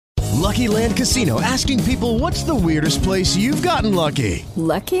Lucky Land Casino, asking people, what's the weirdest place you've gotten lucky?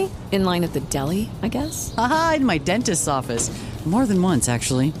 Lucky? In line at the deli, I guess? Aha, in my dentist's office. More than once,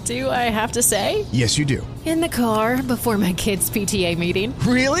 actually. Do I have to say? Yes, you do. In the car before my kids' PTA meeting.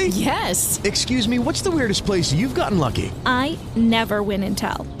 Really? Yes. Excuse me, what's the weirdest place you've gotten lucky? I never win and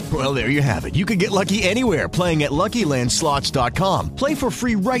tell. Well, there you have it. You can get lucky anywhere, playing at LuckyLandSlots.com. Play for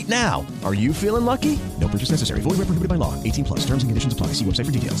free right now. Are you feeling lucky? No purchase necessary. Void where prohibited by law. 18 plus. Terms and conditions apply. See website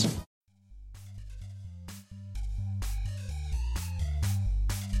for details.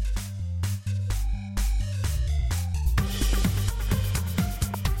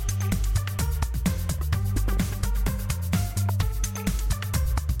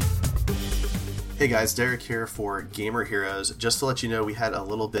 Hey guys, Derek here for Gamer Heroes. Just to let you know, we had a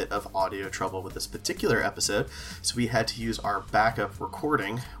little bit of audio trouble with this particular episode, so we had to use our backup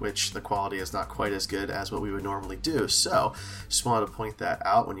recording, which the quality is not quite as good as what we would normally do. So, just wanted to point that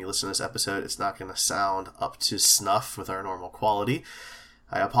out. When you listen to this episode, it's not going to sound up to snuff with our normal quality.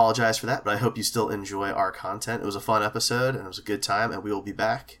 I apologize for that, but I hope you still enjoy our content. It was a fun episode, and it was a good time, and we will be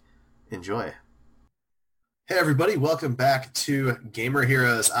back. Enjoy. Hey everybody, welcome back to Gamer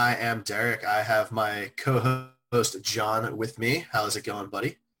Heroes. I am Derek. I have my co-host John with me. How's it going,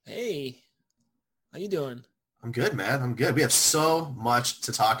 buddy? Hey, how you doing? I'm good, man. I'm good. We have so much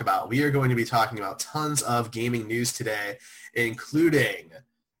to talk about. We are going to be talking about tons of gaming news today, including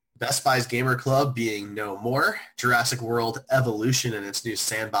Best Buy's Gamer Club being no more, Jurassic World Evolution in its new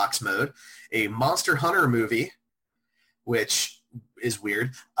sandbox mode, a Monster Hunter movie, which is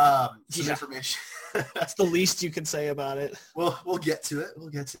weird. Some information. That's the least you can say about it. We'll get to it. We'll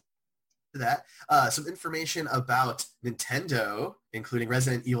get to that. Some information about Nintendo, including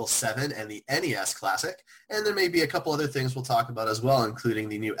Resident Evil 7 and the NES Classic. And there may be a couple other things we'll talk about as well, including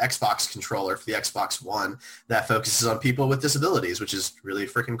the new Xbox controller for the Xbox One that focuses on people with disabilities, which is really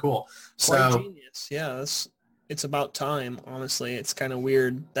freaking cool. Quite genius. Yeah, it's about time, honestly. It's kind of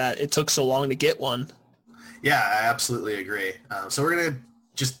weird that it took so long to get one. Yeah, I absolutely agree. So we're going to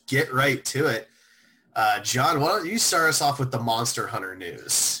just get right to it. John, why don't you start us off with the Monster Hunter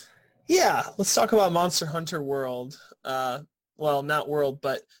news? Yeah, let's talk about Monster Hunter World. Well, not World,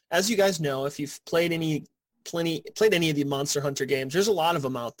 but as you guys know, if you've played any of the Monster Hunter games, there's a lot of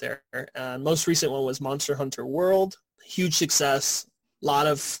them out there. Most recent one was Monster Hunter World. Huge success. Lot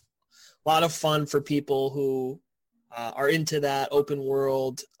of fun for people who are into that open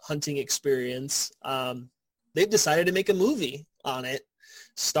world hunting experience. They've decided to make a movie on it,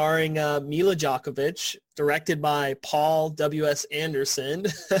 starring Mila Djokovic, directed by Paul W.S. Anderson,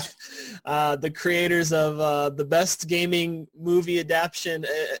 the creators of the best gaming movie adaptation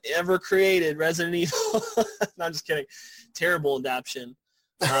ever created, Resident Evil. No, I'm just kidding. Terrible adaptation.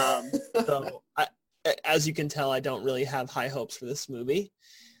 So, as you can tell, I don't really have high hopes for this movie.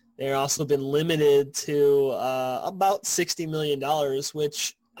 They've also been limited to about $60 million,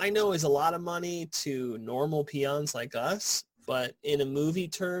 which I know is a lot of money to normal peons like us. But in a movie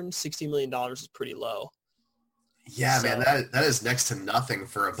term, $60 million is pretty low. Yeah, so, man, that is next to nothing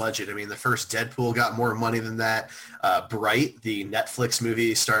for a budget. I mean, the first Deadpool got more money than that. Bright, the Netflix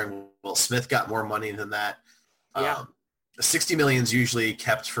movie starring Will Smith, got more money than that. Yeah. The $60 million is usually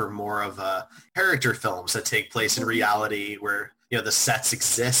kept for more of character films that take place in reality where, you know, the sets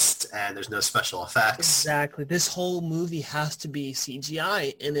exist and there's no special effects. Exactly. This whole movie has to be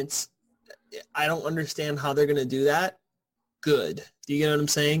CGI, and I don't understand how they're going to do that. Good. Do you get what I'm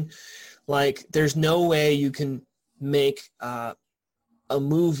saying? Like, there's no way you can make a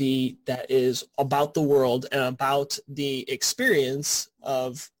movie that is about the world and about the experience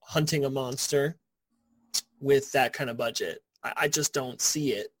of hunting a monster with that kind of budget. I just don't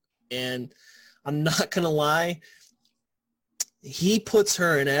see it. And I'm not going to lie, he puts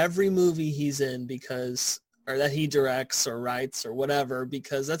her in every movie he's in or that he directs or writes or whatever,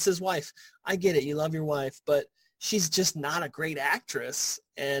 because that's his wife. I get it. You love your wife, but she's just not a great actress.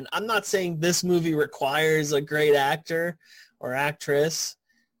 And I'm not saying this movie requires a great actor or actress,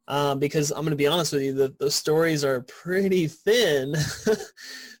 because I'm going to be honest with you, the stories are pretty thin.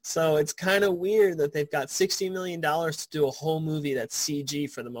 So it's kind of weird that they've got $60 million to do a whole movie that's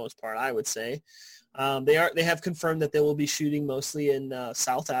CG for the most part, I would say. They have confirmed that they will be shooting mostly in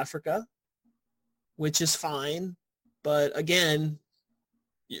South Africa, which is fine. But again,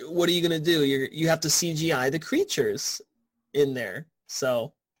 what are you going to do? You have to CGI the creatures in there.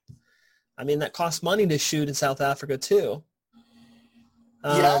 So, I mean, that costs money to shoot in South Africa too.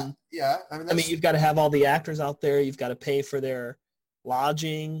 Yeah. I mean, you've got to have all the actors out there. You've got to pay for their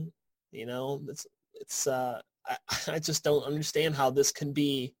lodging. You know, I just don't understand how this can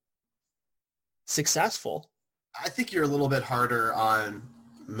be successful. I think you're a little bit harder on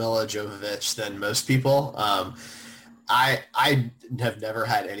Mila Jovovich than most people. I have never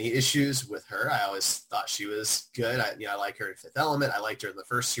had any issues with her. I always thought she was good. I like her in Fifth Element. I liked her in the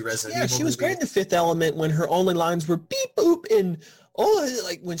first two Resident Evil. Yeah, she was movies. great in the Fifth Element when her only lines were beep boop and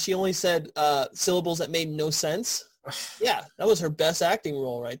like when she only said syllables that made no sense. Yeah, that was her best acting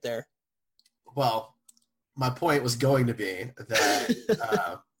role right there. Well, my point was going to be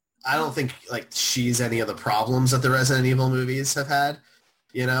that I don't think like she's any of the problems that the Resident Evil movies have had.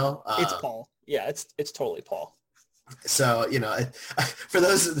 It's Paul. Yeah, it's totally Paul. So, for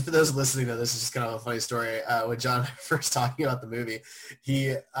those listening to this, it's just kind of a funny story. When John first talking about the movie,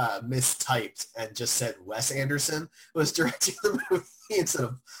 he mistyped and just said Wes Anderson was directing the movie instead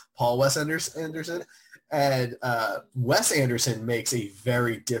of Paul Wes Anderson. And Wes Anderson makes a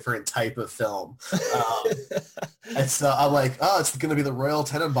very different type of film. And so I'm like, oh, it's going to be the Royal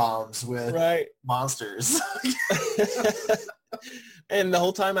Tenenbaums with monsters. And the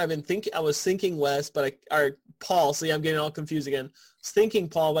whole time I was thinking Wes, or Paul. See, I'm getting all confused again. I was thinking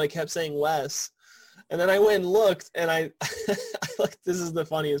Paul, but I kept saying Wes. And then I went and looked, and I this is the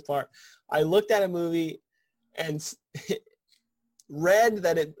funniest part. I looked at a movie and read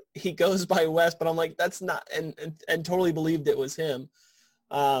that he goes by Wes, but I'm like, that's not, and totally believed it was him.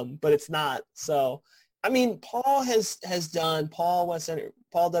 But it's not. So, I mean, Paul W.S.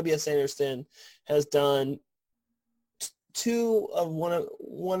 Anderson has done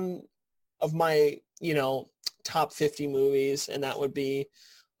one of my, top 50 movies, and that would be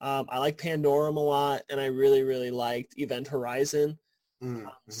I like Pandorum a lot, and I really, really liked Event Horizon. Mm-hmm.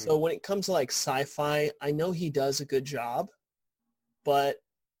 So when it comes to like sci-fi, I know he does a good job, but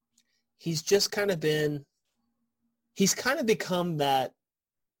he's kind of become that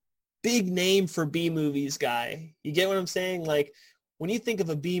big name for B movies guy. You get what I'm saying? Like when you think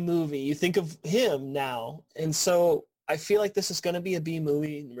of a B movie, you think of him now. And so I feel like this is going to be a B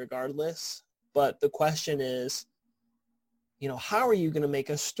movie regardless. But the question is, how are you going to make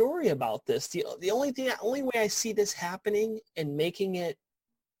a story about this? The only way I see this happening and making it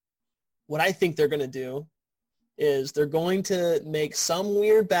what I think they're going to do is they're going to make some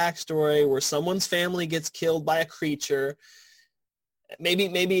weird backstory where someone's family gets killed by a creature. Maybe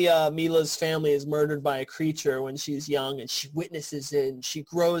Mila's family is murdered by a creature when she's young and she witnesses it and she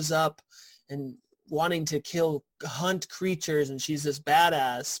grows up and wanting to hunt creatures, and she's this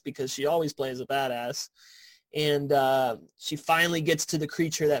badass because she always plays a badass. And she finally gets to the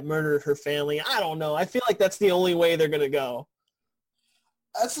creature that murdered her family. I don't know. I feel like that's the only way they're going to go.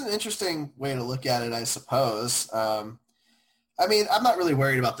 That's an interesting way to look at it, I suppose. I'm not really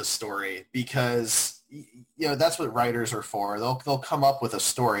worried about the story because, that's what writers are for. They'll come up with a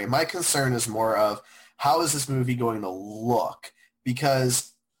story. My concern is more of how is this movie going to look? Because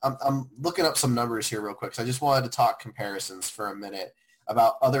I'm looking up some numbers here real quick. So I just wanted to talk comparisons for a minute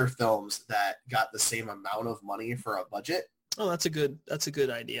about other films that got the same amount of money for a budget. Oh, that's a good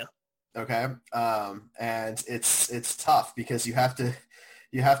idea. Okay. And it's tough because you have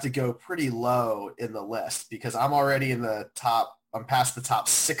to go pretty low in the list because I'm already I'm past the top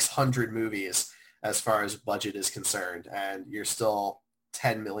 600 movies as far as budget is concerned. And you're still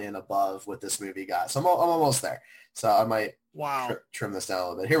 10 million above what this movie got. So I'm almost there. So I might trim this down a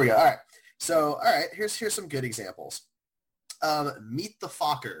little bit. Here we go. All right. So, here's some good examples. Meet the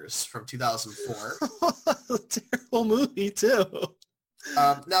Fockers from 2004. Terrible movie, too.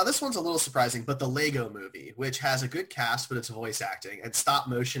 Now, this one's a little surprising, but the Lego Movie, which has a good cast, but it's voice acting, and stop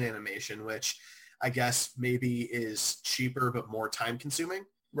motion animation, which I guess maybe is cheaper but more time-consuming.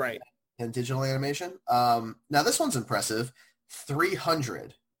 Right. Than digital animation. Now, this one's impressive.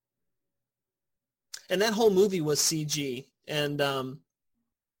 300. And that whole movie was CG. And,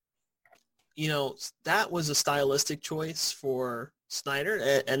 that was a stylistic choice for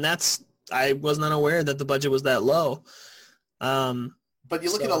Snyder. And I was not aware that the budget was that low. But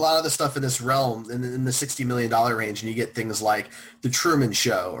you look at a lot of the stuff in this realm, in the $60 million range, and you get things like The Truman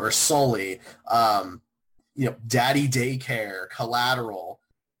Show or Sully, Daddy Daycare, Collateral,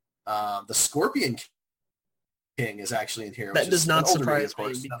 The Scorpion King is actually in here. That does not surprise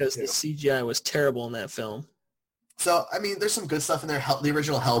me because the CGI was terrible in that film. So, there's some good stuff in there. The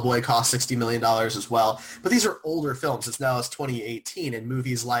original Hellboy cost $60 million as well. But these are older films. It's 2018, and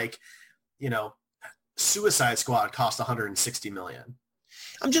movies like, Suicide Squad cost $160 million.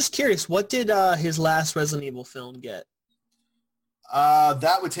 I'm just curious, what did his last Resident Evil film get?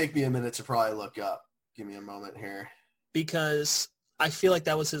 That would take me a minute to probably look up. Give me a moment here. Because I feel like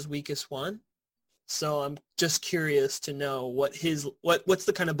that was his weakest one. So I'm just curious to know what's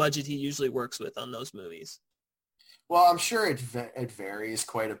the kind of budget he usually works with on those movies. Well, I'm sure it varies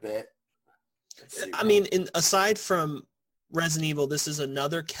quite a bit. Aside from Resident Evil, this is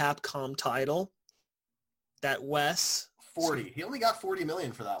another Capcom title that Wes... 40. He only got 40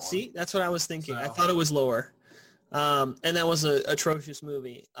 million for that one. See, that's what I was thinking. So. I thought it was lower. And that was an atrocious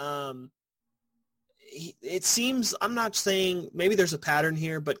movie. It seems, I'm not saying, maybe there's a pattern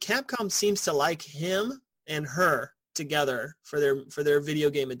here, but Capcom seems to like him and her together for their video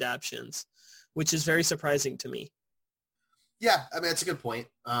game adaptions, which is very surprising to me. Yeah, I mean, that's a good point.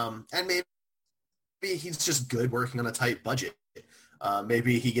 And maybe he's just good working on a tight budget.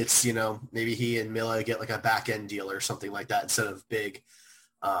 Maybe he gets, maybe he and Mila get like a back end deal or something like that instead of big,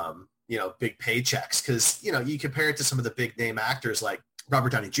 big paychecks. Because, you compare it to some of the big name actors like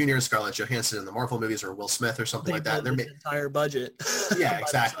Robert Downey Jr. and Scarlett Johansson in the Marvel movies, or Will Smith or something like that. Their entire budget. Yeah,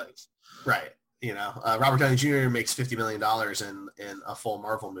 exactly. Right. Robert Downey Jr. makes $50 million in a full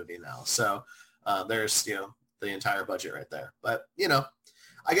Marvel movie now. So there's, the entire budget right there. But,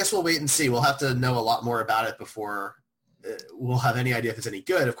 I guess we'll wait and see. We'll have to know a lot more about it before we'll have any idea if it's any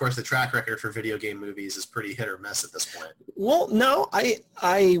good. Of course, the track record for video game movies is pretty hit or miss at this point. Well, no,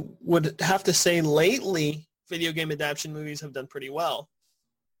 I would have to say lately video game adaptation movies have done pretty well.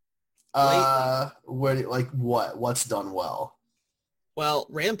 What's done well? Well,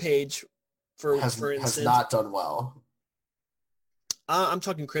 Rampage, for instance, has not done well. I'm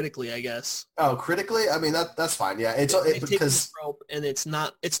talking critically, I guess. Oh, critically? I mean, that's fine. Yeah, it's because the trope, and it's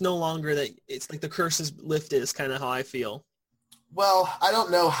no longer that it's like the curse is lifted. Is kind of how I feel. Well, I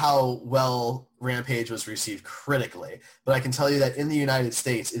don't know how well Rampage was received critically, but I can tell you that in the United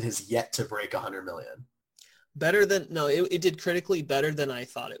States, it has yet to break 100 million. It did critically better than I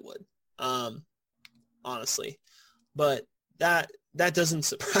thought it would. Honestly, but that doesn't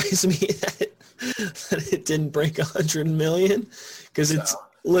surprise me that it didn't break 100 million, because it's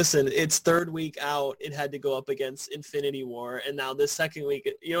third week out. It had to go up against Infinity War, and now this second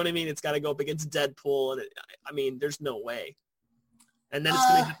week, you know what I mean? It's got to go up against Deadpool, and there's no way. And then it's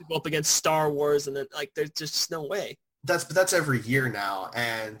going to have to go up against Star Wars, and then there's just no way. That's every year now,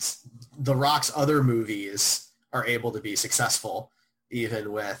 and The Rock's other movies are able to be successful,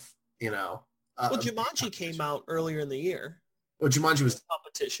 even with Jumanji came out earlier in the year. Well, Jumanji was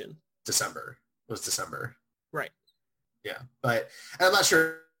competition. December. Right. Yeah, and I'm not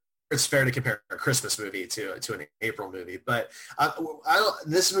sure it's fair to compare a Christmas movie to an April movie, but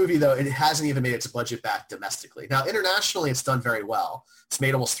this movie, though, it hasn't even made its budget back domestically. Now, internationally, it's done very well. It's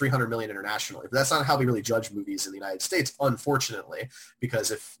made almost $300 million internationally, but that's not how we really judge movies in the United States, unfortunately,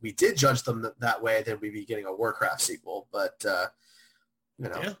 because if we did judge them that way, then we'd be getting a Warcraft sequel, but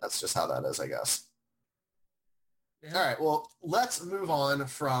that's just how that is, I guess. Yeah. All right, well, let's move on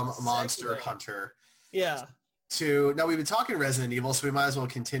from Monster Hunter. Yeah. Now we've been talking Resident Evil, so we might as well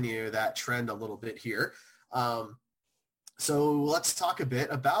continue that trend a little bit here. So let's talk a bit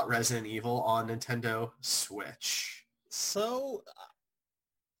about Resident Evil on Nintendo Switch. So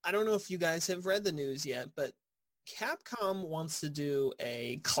I don't know if you guys have read the news yet, but Capcom wants to do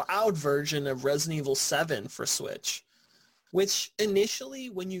a cloud version of Resident Evil 7 for Switch, which initially,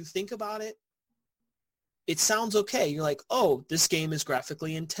 when you think about it, it sounds okay. You're like, oh, this game is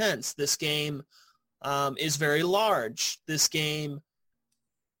graphically intense. This game is very large. This game,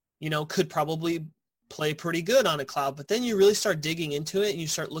 could probably play pretty good on a cloud. But then you really start digging into it and you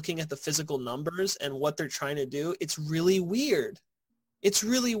start looking at the physical numbers and what they're trying to do. It's really weird.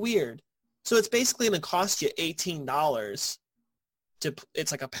 So it's basically going to cost you $18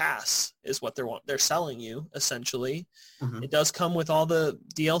 it's like a pass is what they're selling you, essentially. Mm-hmm. It does come with all the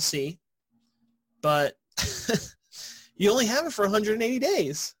DLC, but you only have it for 180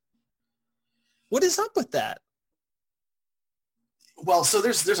 days. What is up with that? Well, so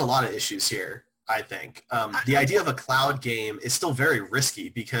there's a lot of issues here, I think. The idea of a cloud game is still very risky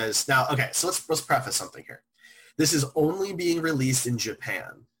because now, okay, so let's preface something here. This is only being released in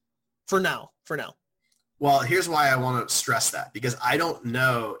Japan. For now. Well, here's why I want to stress that, because I don't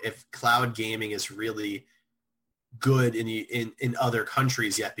know if cloud gaming is really good in other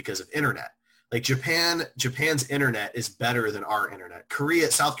countries yet because of internet. Like Japan's internet is better than our internet.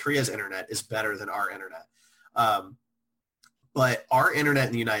 South Korea's internet is better than our internet. But our internet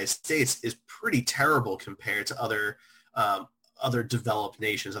in the United States is pretty terrible compared to other developed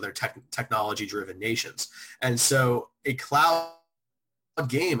nations, other technology-driven nations. And so a cloud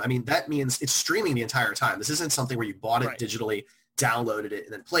game, that means it's streaming the entire time. This isn't something where you bought it digitally, downloaded it,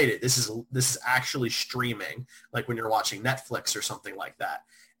 and then played it. This is actually streaming, like when you're watching Netflix or something like that.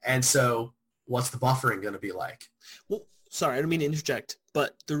 And so what's the buffering going to be like? Well, sorry, I don't mean to interject,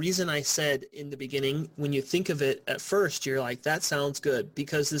 but the reason I said in the beginning, when you think of it at first, you're like, that sounds good,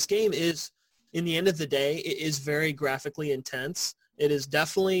 because this game is, in the end of the day, it is very graphically intense. It is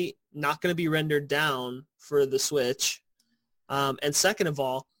definitely not going to be rendered down for the Switch. And second of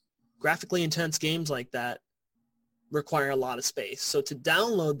all, graphically intense games like that require a lot of space. So to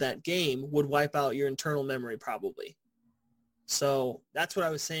download that game would wipe out your internal memory probably. So that's what I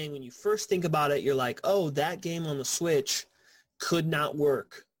was saying. When you first think about it, you're like, oh, that game on the Switch could not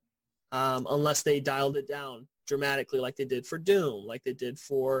work unless they dialed it down dramatically like they did for Doom, like they did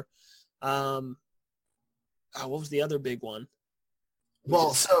for, what was the other big one?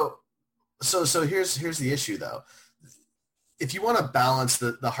 Well, so here's the issue, though. If you want to balance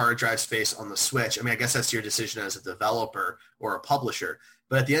the hard drive space on the Switch, I mean, I guess that's your decision as a developer or a publisher.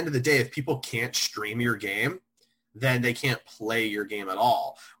 But at the end of the day, if people can't stream your game, then they can't play your game at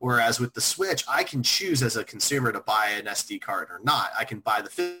all. Whereas with the Switch, I can choose as a consumer to buy an SD card or not. I can buy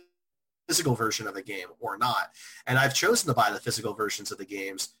the physical version of the game or not. And I've chosen to buy the physical versions of the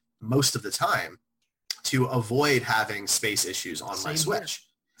games most of the time to avoid having space issues on my Switch.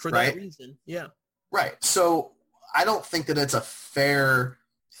 For that reason, yeah. Right. So I don't think that it's a fair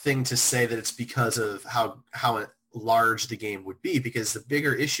thing to say that it's because of how large the game would be, because the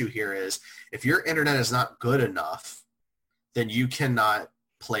bigger issue here is if your internet is not good enough, then you cannot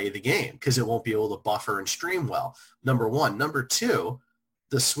play the game because it won't be able to buffer and stream well. Number one. Number two,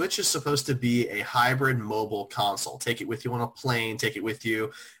 the Switch is supposed to be a hybrid mobile console. Take it with you on a plane, take it with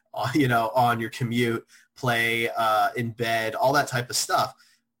you, on your commute, play in bed, all that type of stuff.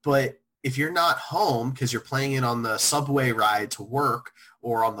 But if you're not home because you're playing it on the subway ride to work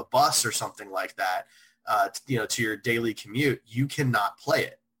or on the bus or something like that, to your daily commute, you cannot play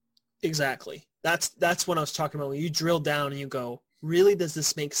it. Exactly. That's what I was talking about. When you drill down and you go, really, does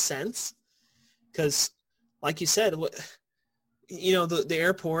this make sense? Because like you said, the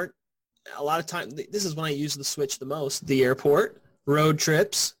airport, a lot of time, this is when I use the Switch the most, the airport, road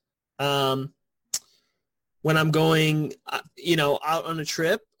trips, when I'm going, out on a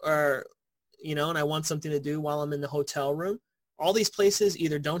trip or, and I want something to do while I'm in the hotel room. All these places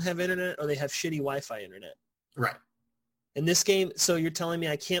either don't have internet or they have shitty Wi-Fi internet. Right. In this game, so you're telling me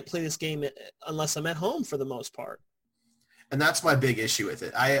I can't play this game unless I'm at home for the most part. And that's my big issue with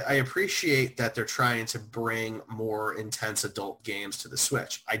it. I appreciate that they're trying to bring more intense adult games to the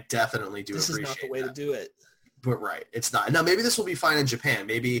Switch. I definitely do appreciate that. This is not the way to do it. But right, it's not. Now, maybe this will be fine in Japan.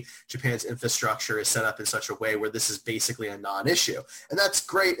 Maybe Japan's infrastructure is set up in such a way where this is basically a non-issue. And that's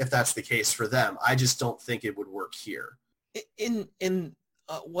great if that's the case for them. I just don't think it would work here.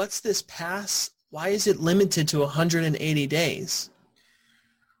 What's this pass? Why is it limited to 180 days?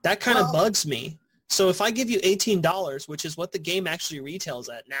 That kind of bugs me. So if I give you $18, which is what the game actually retails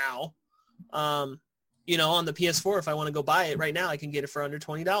at now, on the PS4, if I want to go buy it right now, I can get it for under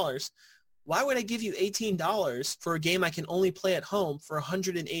 $20. Why would I give you $18 for a game I can only play at home for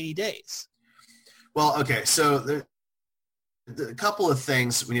 180 days? Well, okay, so a couple of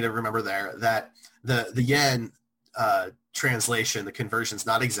things we need to remember there, that the yen translation, the conversion's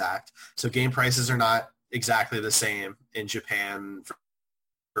not exact. So game prices are not exactly the same in Japan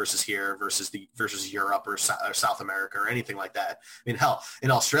versus here versus Europe or South America or anything like that. I mean, hell,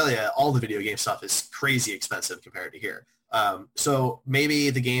 in Australia, all the video game stuff is crazy expensive compared to here. So maybe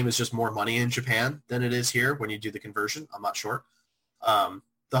the game is just more money in Japan than it is here when you do the conversion. I'm not sure.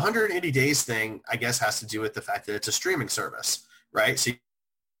 The 180 days thing, I guess, has to do with the fact that it's a streaming service, right? So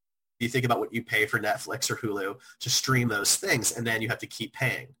you think about what you pay for Netflix or Hulu to stream those things, and then you have to keep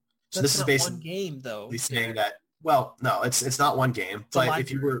paying. So That's this is not basically one game, though. saying that. Well, no, it's not one game. But if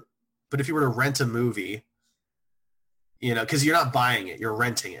you were to rent a movie, because you're not buying it, you're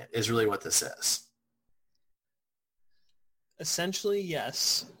renting it, is really what this is. Essentially,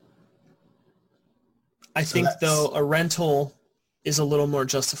 yes. I think, though, a rental is a little more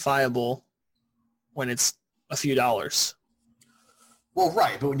justifiable when it's a few dollars. Well,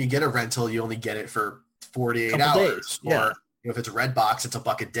 right, but when you get a rental, you only get it for 48 Couple hours. days, yeah. Or if it's a Redbox, it's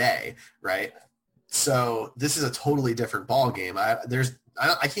 $1 a day, right? So this is a totally different ball game. I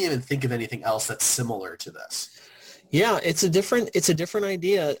can't even think of anything else that's similar to this. Yeah, it's a different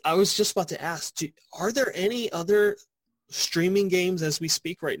idea. I was just about to ask, are there any other streaming games as we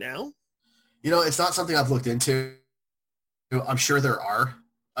speak right now? It's not something I've looked into. I'm sure there are,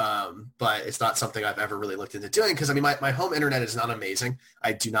 but it's not something I've ever really looked into doing because, my home internet is not amazing.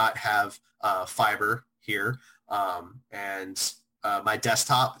 I do not have fiber here, and my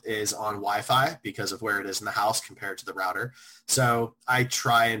desktop is on Wi-Fi because of where it is in the house compared to the router. So I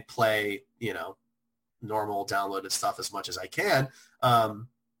try and play, normal downloaded stuff as much as I can. I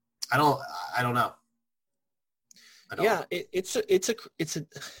don't know. It's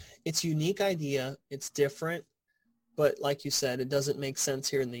a unique idea. It's different, but like you said, it doesn't make sense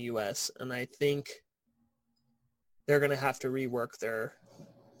here in the U.S. And I think they're going to have to rework their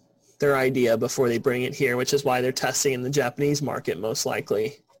their idea before they bring it here, which is why they're testing in the Japanese market most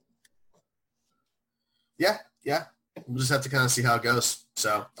likely. Yeah. We'll just have to kind of see how it goes.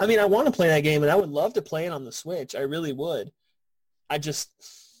 So, I mean, I want to play that game, and I would love to play it on the Switch. I really would. I just,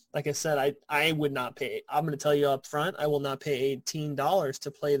 like I said, I would not pay. I'm going to tell you up front, I will not pay $18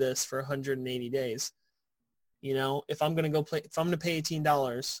 to play this for 180 days. You know, if I'm going to pay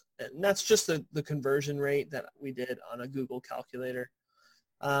 $18, and that's just the conversion rate that we did on a Google calculator.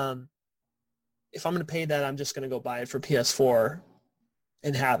 If I'm going to pay that, I'm just going to go buy it for PS4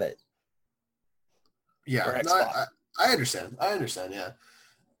 and have it. Yeah, no, I understand. Yeah,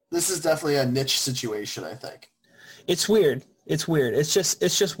 this is definitely a niche situation, I think. It's weird. It's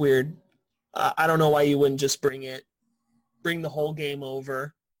just weird. I don't know why you wouldn't just bring the whole game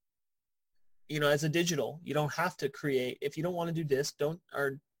over, you know, as a digital. You don't have to create, if you don't want to do disc,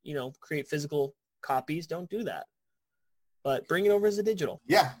 create physical copies, don't do that. But bring it over as a digital.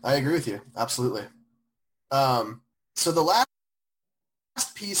 Yeah, I agree with you. Absolutely. So the last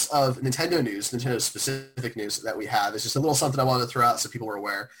piece of Nintendo specific news that we have is just a little something I wanted to throw out so people were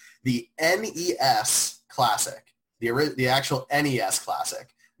aware. The NES Classic, the actual NES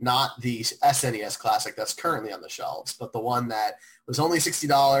Classic, not the SNES Classic that's currently on the shelves, but the one that was only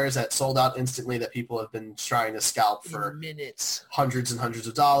 $60 that sold out instantly, that people have been trying to scalp for minutes, hundreds and hundreds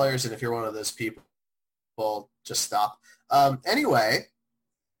of dollars. And if you're one of those people, just stop. Anyway,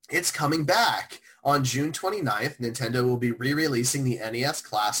 it's coming back. On June 29th, Nintendo will be re-releasing the NES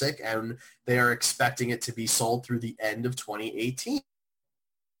Classic, and they are expecting it to be sold through the end of 2018.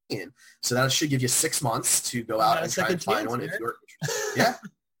 So that should give you 6 months to go out and try and find one if you're interested.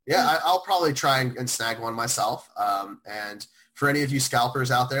 Yeah, I'll probably try and snag one myself. And for any of you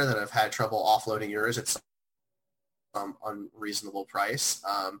scalpers out there that have had trouble offloading yours at some unreasonable price,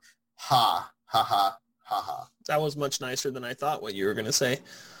 ha. That was much nicer than I thought what you were going to say.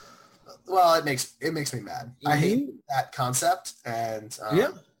 Well, it makes me mad. Mm-hmm. I hate that concept, and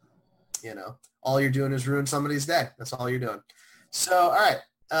you know, all you're doing is ruin somebody's day. That's all you're doing. So, all right,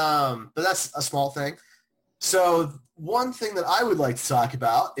 but that's a small thing. So, one thing that I would like to talk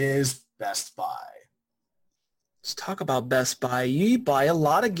about is Best Buy. Let's talk about Best Buy. You buy a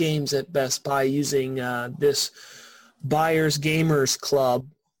lot of games at Best Buy using this Buyers Gamers Club.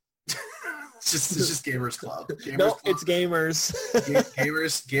 It's just Gamers Club. It's Gamers.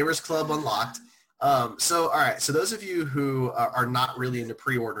 Gamers Club Unlocked. So, all right. So those of you who are not really into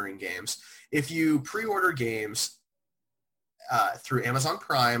pre-ordering games, if you pre-order games through Amazon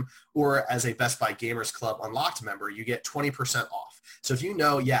Prime or as a Best Buy Gamers Club Unlocked member, you get 20% off. So if you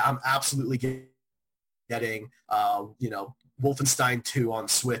know, I'm absolutely getting, Wolfenstein 2 on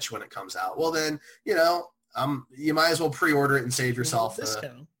Switch when it comes out, well then, you might as well pre-order it and save yourself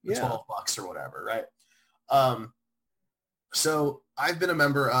the $12 or whatever, right? So I've been a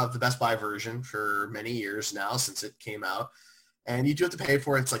member of the Best Buy version for many years now, since it came out, and you do have to pay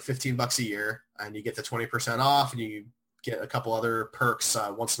for it. It's like $15 a year, and you get the 20% off, and you get a couple other perks.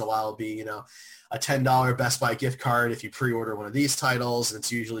 Once in a while, it'll be a $10 Best Buy gift card if you pre-order one of these titles, and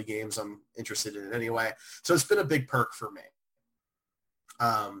it's usually games I'm interested in anyway. So it's been a big perk for me,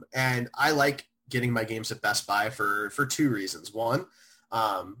 and I like getting my games at Best Buy for two reasons. One,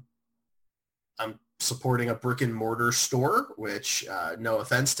 I'm supporting a brick and mortar store, which no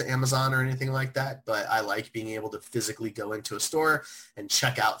offense to Amazon or anything like that, but I like being able to physically go into a store and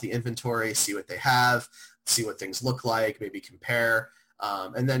check out the inventory, see what they have, see what things look like, maybe compare,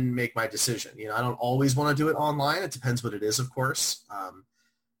 and then make my decision. I don't always want to do it online. It depends what it is, of course.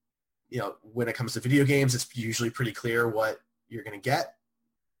 When it comes to video games, it's usually pretty clear what you're going to get.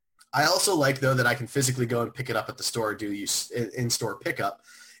 I also like, though, that I can physically go and pick it up at the store, do in-store pickup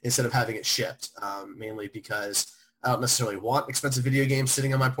instead of having it shipped, mainly because I don't necessarily want expensive video games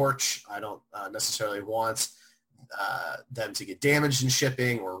sitting on my porch. I don't necessarily want them to get damaged in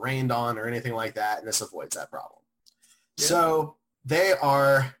shipping or rained on or anything like that, and this avoids that problem. Yeah. So they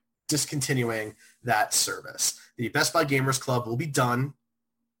are discontinuing that service. The Best Buy Gamers Club will be done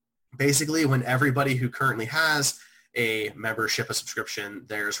basically when everybody who currently has a membership, a subscription,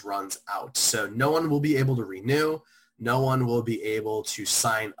 theirs runs out. So no one will be able to renew. No one will be able to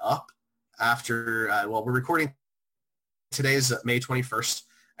sign up after, we're recording, today's May 21st,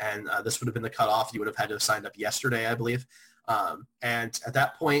 and this would have been the cutoff. You would have had to have signed up yesterday, I believe. And at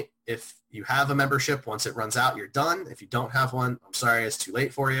that point, if you have a membership, once it runs out, you're done. If you don't have one, I'm sorry, it's too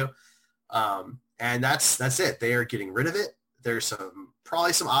late for you. And that's it. They are getting rid of it. There's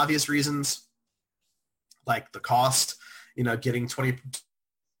probably some obvious reasons, like the cost, getting 20%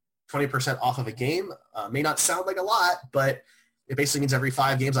 off of a game may not sound like a lot, but it basically means every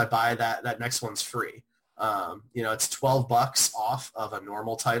 5 games I buy, that next one's free. It's $12 off of a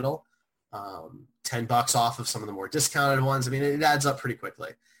normal title. $10 off of some of the more discounted ones. I mean, it adds up pretty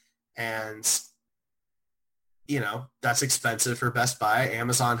quickly. And, that's expensive for Best Buy.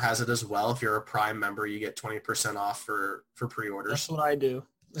 Amazon has it as well. If you're a Prime member, you get 20% off for pre-orders. That's what I do.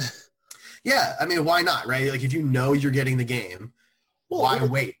 Yeah, I mean, why not, right? Like, if you know you're getting the game, why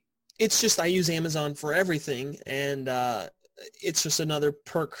wait? It's just I use Amazon for everything, and it's just another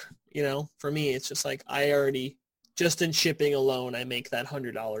perk, for me. It's just like I already, just in shipping alone, I make that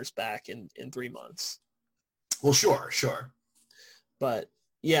 $100 back in 3 months. Well, sure. But,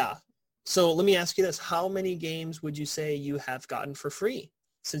 yeah. So let me ask you this. How many games would you say you have gotten for free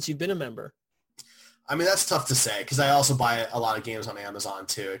since you've been a member? I mean, that's tough to say because I also buy a lot of games on Amazon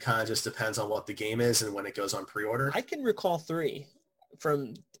too. It kind of just depends on what the game is and when it goes on pre-order. I can recall 3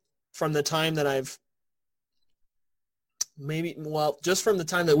 from the time that I've just from the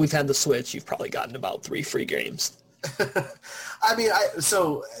time that we've had the Switch, you've probably gotten about 3 free games. I mean,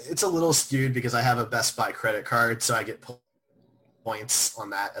 so it's a little skewed because I have a Best Buy credit card, so I get points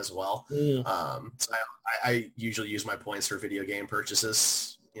on that as well. So I usually use my points for video game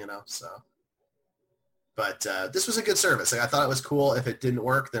purchases, so. But this was a good service. Like, I thought it was cool. If it didn't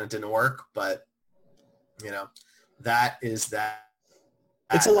work, then it didn't work. But, that is that.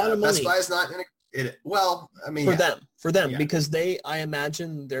 It's a lot of money. Best Buy is not in it. Well, I mean, for them, yeah. because I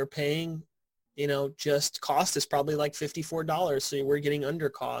imagine they're paying, just cost is probably like $54. So we're getting under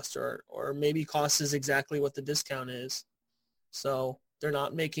cost or maybe cost is exactly what the discount is. So they're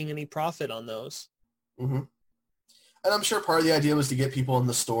not making any profit on those. Mm-hmm. And I'm sure part of the idea was to get people in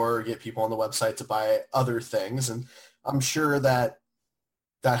the store, or get people on the website to buy other things. And I'm sure that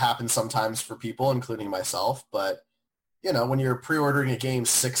happens sometimes for people, including myself. But, when you're pre-ordering a game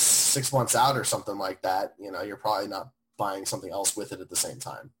six months out or something like that, you're probably not buying something else with it at the same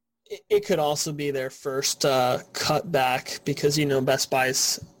time. It could also be their first cutback because, Best Buy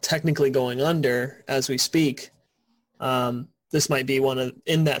is technically going under as we speak. This might be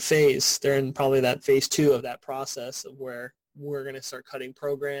in that phase. They're in probably that phase 2 of that process of where we're going to start cutting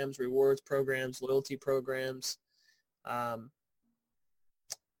programs, rewards programs, loyalty programs, because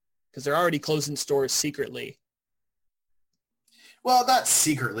they're already closing stores secretly. Well, not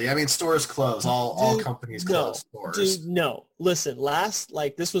secretly. I mean, stores close. All companies close stores. Dude, no. Listen,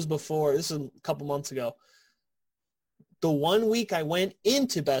 this was a couple months ago. The 1 week I went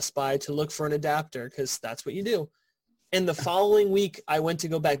into Best Buy to look for an adapter, because that's what you do. And the following week, I went to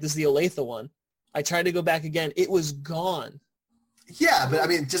go back. This is the Olathe one. I tried to go back again. It was gone. Yeah, but I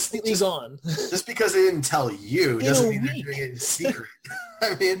mean, just gone. Just because they didn't tell you doesn't mean they're doing it in secret.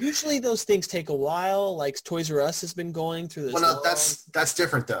 I mean, usually those things take a while. Like Toys R Us has been going through this. Well, no, that's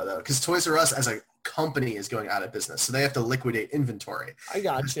different though, because Toys R Us as a company is going out of business, so they have to liquidate inventory. I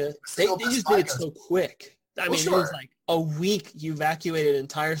gotcha. They just did it so quick. I mean, sure. It was like a week. You evacuated an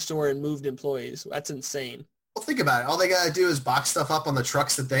entire store and moved employees. That's insane. Well, think about it. All they got to do is box stuff up on the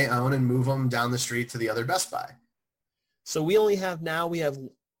trucks that they own and move them down the street to the other Best Buy. So we have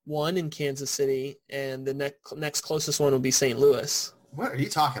one in Kansas City, and the next closest one will be St. Louis. What are you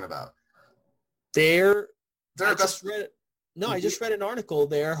talking about? I just read an article.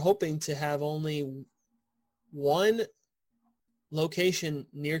 They're hoping to have only one location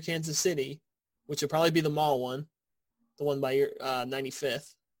near Kansas City, which will probably be the mall one, the one by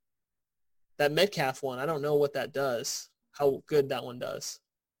 95th. That Metcalf one, I don't know what that does, how good that one does.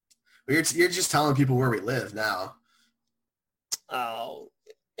 You're just telling people where we live now. Oh,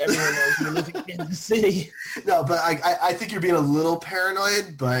 everyone knows we live in Kansas City. No, but I think you're being a little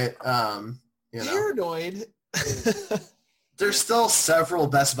paranoid, but, Paranoid? There's still several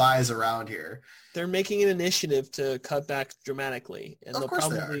Best Buys around here. They're making an initiative to cut back dramatically. And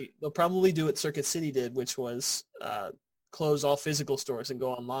they'll probably do what Circuit City did, which was close all physical stores and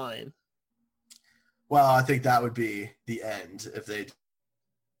go online. Well, I think that would be the end if they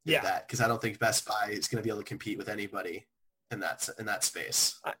did that, because I don't think Best Buy is going to be able to compete with anybody in that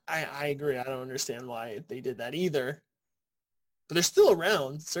space. I agree. I don't understand why they did that either. But they're still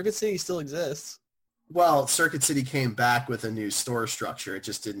around. Circuit City still exists. Well, Circuit City came back with a new store structure. It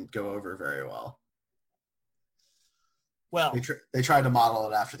just didn't go over very well. Well, they tried to model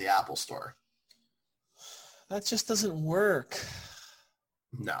it after the Apple Store. That just doesn't work.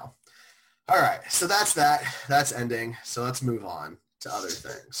 No. All right, so that's that. That's ending. So let's move on to other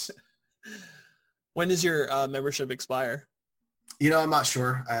things. When does your membership expire? I'm not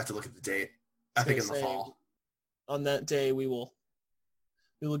sure. I have to look at the date. I think in the fall. On that day, we will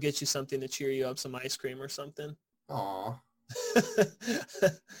get you something to cheer you up, some ice cream or something. Aw.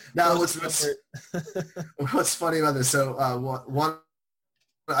 Now, what's funny about this? So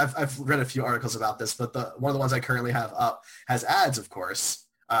I've read a few articles about this, but one of the ones I currently have up has ads, of course.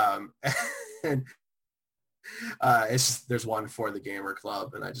 And it's just, there's one for the gamer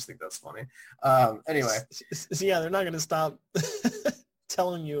club, and I just think that's funny. Anyway, so yeah, they're not going to stop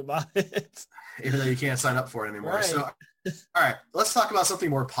telling you about it, even though you can't sign up for it anymore. Right. So, all right, let's talk about something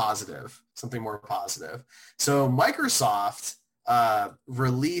more positive. So Microsoft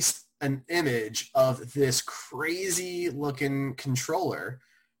released an image of this crazy looking controller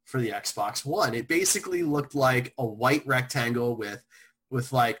for the Xbox One. It basically looked like a white rectangle with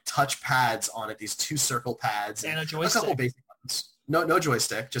like touch pads on it, these 2 circle pads and a joystick. A couple basic buttons. No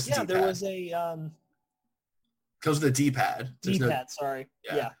joystick, just a D-pad. There was a comes with a D-pad. Sorry.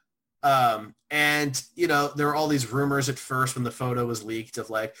 Yeah. And there were all these rumors at first when the photo was leaked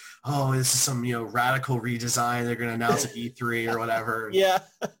of like, oh, this is some radical redesign they're going to announce at E3 or whatever. Yeah.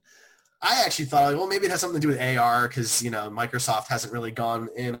 I actually thought, like, well, maybe it has something to do with AR because Microsoft hasn't really gone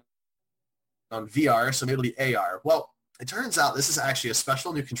in on VR, so maybe it'll be AR. Well, it turns out this is actually a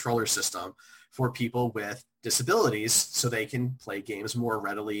special new controller system for people with disabilities so they can play games more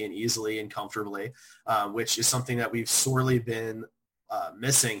readily and easily and comfortably, which is something that we've sorely been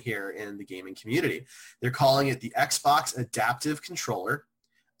missing here in the gaming community. They're calling it the Xbox Adaptive Controller,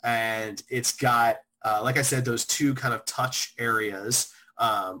 and it's got, like I said, those 2 kind of touch areas,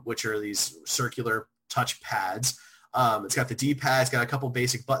 which are these circular touch pads. It's got the D-pad, it's got a couple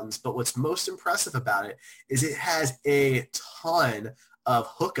basic buttons, but what's most impressive about it is it has a ton of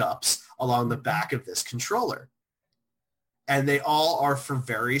hookups along the back of this controller. And they all are for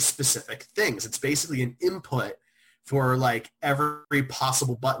very specific things. It's basically an input for like every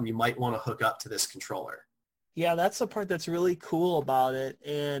possible button you might want to hook up to this controller. Yeah, that's the part that's really cool about it.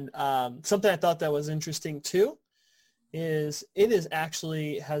 And something I thought that was interesting too is it is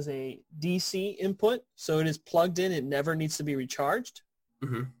actually has a DC input, so it is plugged in. It never needs to be recharged.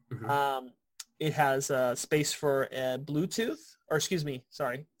 Mm-hmm, mm-hmm. It has space for a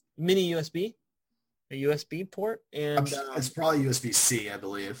mini USB, a USB port, and it's probably USB-C, I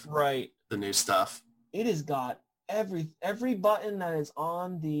believe. Right. The new stuff. It has got every button that is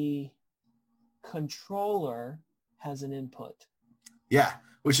on the controller has an input. Yeah,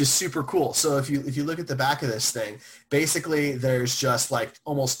 which is super cool. So if you look at the back of this thing, basically there's just like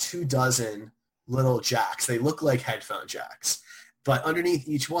almost 24 little jacks. They look like headphone jacks. But underneath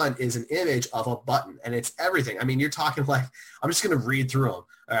each one is an image of a button, and it's everything. I mean, you're talking like, I'm just going to read through them.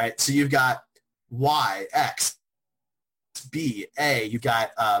 All right. So you've got Y, X, B, A. You've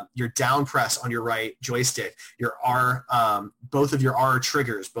got your down press on your right joystick, your R, both of your R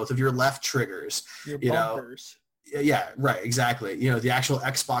triggers, both of your left triggers. Your bumpers. Yeah, right, exactly. The actual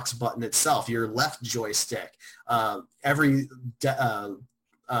Xbox button itself, your left joystick, every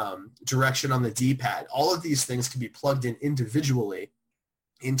direction on the D-pad. All of these things can be plugged in individually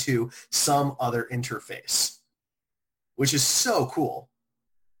into some other interface, which is so cool.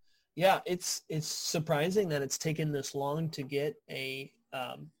 Yeah, it's surprising that it's taken this long to get a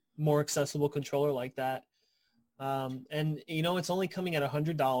more accessible controller like that. And it's only coming at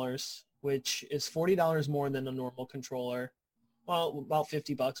 $100, which is $40 more than a normal controller. Well, about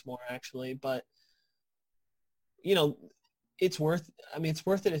 $50 more actually, but it's worth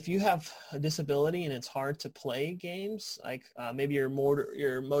it if you have a disability and it's hard to play games, like maybe your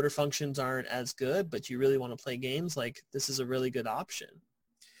motor functions aren't as good, but you really want to play games, like this is a really good option.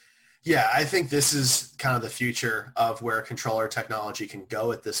 Yeah, I think this is kind of the future of where controller technology can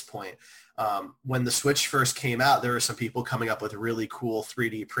go at this point. When the Switch first came out, there were some people coming up with really cool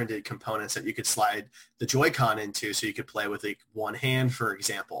 3D printed components that you could slide the Joy-Con into so you could play with like one hand, for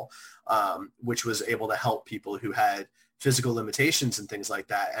example, which was able to help people who had physical limitations and things like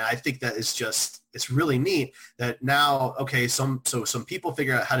that. And I think that is it's really neat that now, okay, some people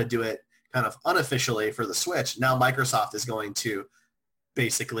figure out how to do it kind of unofficially for the Switch. Now Microsoft is going to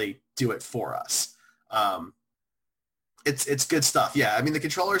basically do it for us. It's good stuff. Yeah, I mean, the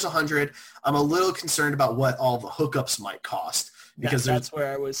controller's $100. I'm a little concerned about what all the hookups might cost because that's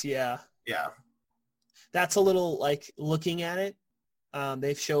where I was. Yeah. That's a little like looking at it.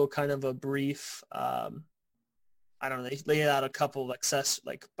 They show kind of a brief. I don't know. They lay out a couple of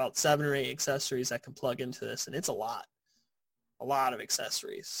like about 7 or 8 accessories that can plug into this, and it's a lot of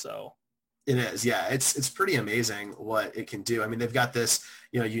accessories. So. It is, yeah. It's pretty amazing what it can do. I mean, they've got this,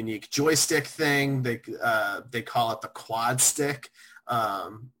 unique joystick thing. They call it the quad stick,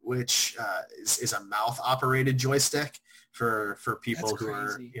 which is a mouth-operated joystick for people who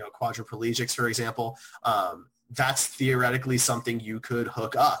are, quadriplegics, for example. That's theoretically something you could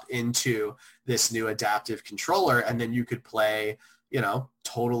hook up into this new adaptive controller, and then you could play,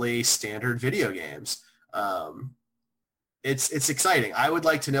 totally standard video games. It's exciting. I would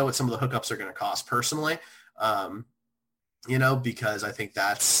like to know what some of the hookups are going to cost personally. because I think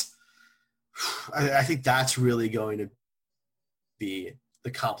that's really going to be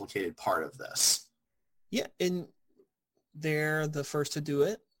the complicated part of this. Yeah, and they're the first to do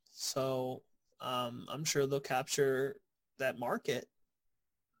it, so I'm sure they'll capture that market.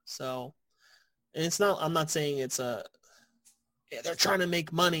 So, and it's not. I'm not saying they're trying to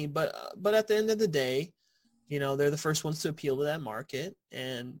make money, but at the end of the day, they're the first ones to appeal to that market,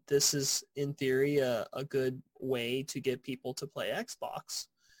 and this is, in theory, a good way to get people to play Xbox,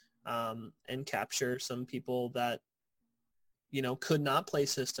 and capture some people that, could not play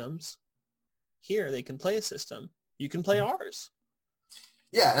systems. Here, they can play a system. You can play ours.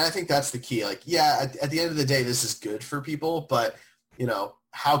 Yeah, and I think that's the key. Like, yeah, at the end of the day, this is good for people, but,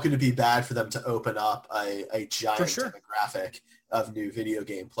 how could it be bad for them to open up a giant demographic of new video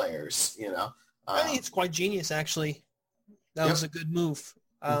game players, I think it's quite genius, actually. That was a good move.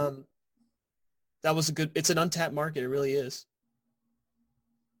 It's an untapped market. It really is.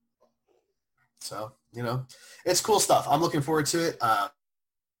 So, it's cool stuff. I'm looking forward to it.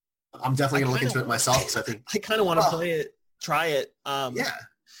 I'm definitely going to look into it myself. Because I think I kind of want to play it, try it. Yeah.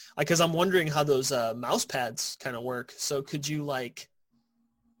 Because I'm wondering how those mouse pads kind of work. So could you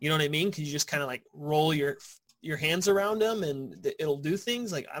you know what I mean? Could you just kind of roll your hands around them and it'll do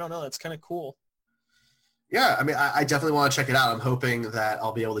things? I don't know. That's kind of cool. Yeah, I mean, I definitely want to check it out. I'm hoping that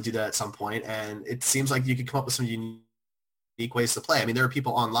I'll be able to do that at some point, and it seems like you could come up with some unique ways to play. I mean, there are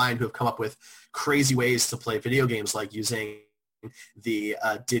people online who have come up with crazy ways to play video games, like using the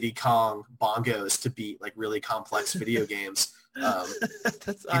Diddy Kong bongos to beat really complex video games.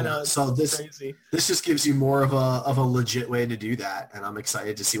 I know. So this just gives you more of a legit way to do that, and I'm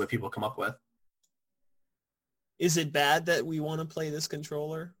excited to see what people come up with. Is it bad that we want to play with this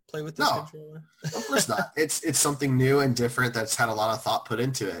controller? Of course not. It's something new and different that's had a lot of thought put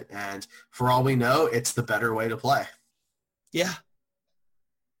into it. And for all we know, it's the better way to play. Yeah.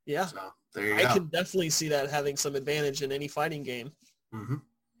 Yeah. So there you go. I can definitely see that having some advantage in any fighting game. Mm-hmm.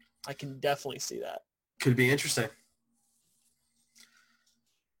 I can definitely see that. Could be interesting.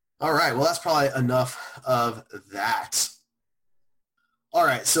 All right. Well, that's probably enough of that. All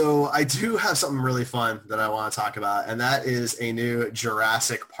right, so I do have something really fun that I want to talk about, and that is a new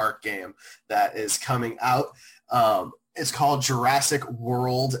Jurassic Park game that is coming out. It's called Jurassic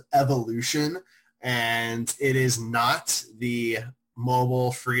World Evolution, and it is not the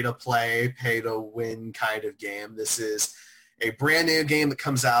mobile, free-to-play, pay-to-win kind of game. This is a brand new game that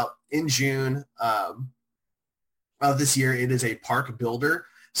comes out in June of this year. It is a park builder,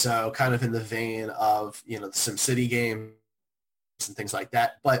 so kind of in the vein of, the SimCity game and things like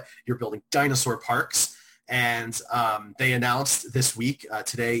that, but you're building dinosaur parks. And they announced this week,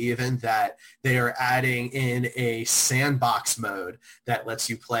 today even, that they are adding in a sandbox mode that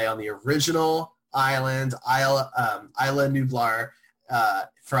lets you play on the original island, Isla Nublar,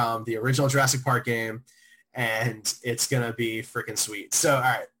 from the original Jurassic Park game, and it's going to be freaking sweet. So, all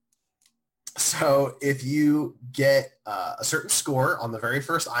right. So if you get a certain score on the very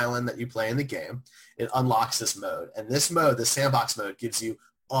first island that you play in the game, it unlocks this mode. And this mode, the sandbox mode, gives you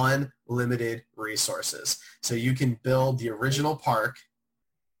unlimited resources. So you can build the original park,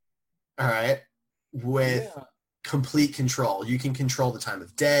 all right, with complete control. You can control the time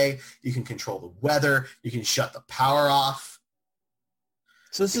of day. You can control the weather. You can shut the power off.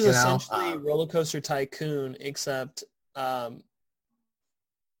 So this is essentially Roller Coaster Tycoon, except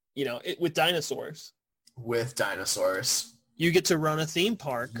with dinosaurs. With dinosaurs. You get to run a theme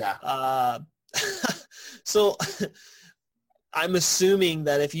park. Yeah. So I'm assuming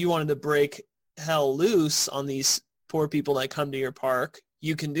that if you wanted to break hell loose on these poor people that come to your park,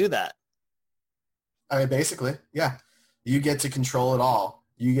 you can do that. I mean, basically, yeah. You get to control it all.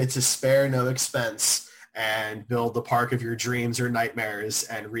 You get to spare no expense and build the park of your dreams or nightmares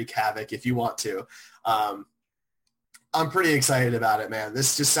and wreak havoc if you want to. I'm pretty excited about it, man.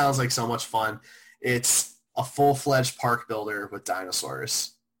 This just sounds like so much fun. It's a full-fledged park builder with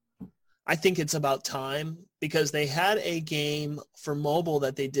dinosaurs. I think it's about time, because they had a game for mobile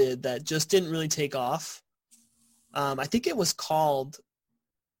that they did that just didn't really take off. I think it was called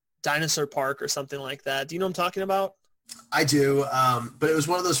Dinosaur Park or something like that. Do you know what I'm talking about? I do, but it was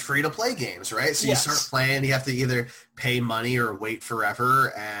one of those free-to-play games, right? So you start playing, you have to either pay money or wait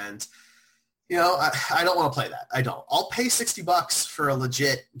forever, and I don't want to play that. I don't. I'll pay $60 for a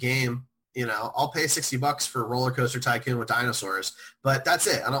legit game. I'll pay $60 for Roller Coaster Tycoon with dinosaurs, but that's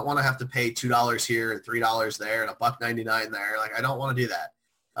it. I don't want to have to pay $2 here and $3 there and $1.99 there. I don't want to do that.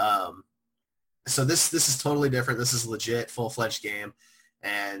 So this is totally different. This is a legit, full-fledged game,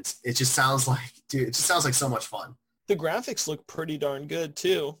 and it just sounds like so much fun. The graphics look pretty darn good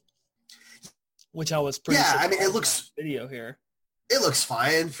too. which I was pretty Yeah, I mean, surprised it looks by the video here. it looks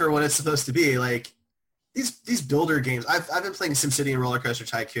fine for what it's supposed to be. Like these builder games, I've been playing SimCity and Roller Coaster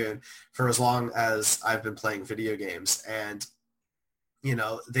Tycoon for as long as I've been playing video games, and you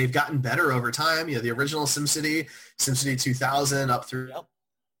know, they've gotten better over time. You know, the original SimCity, SimCity 2000, up through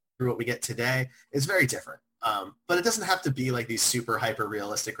what we get today is very different. But it doesn't have to be like these super hyper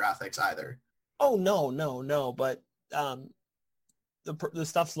realistic graphics either. Oh no! But the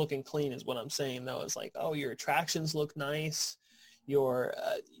stuff's looking clean, is what I'm saying. Though, it's like, oh, your attractions look nice. Your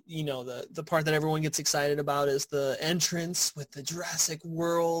you know, the part that everyone gets excited about is the entrance with the Jurassic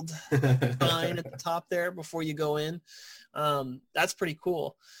World sign at the top there before you go in. That's pretty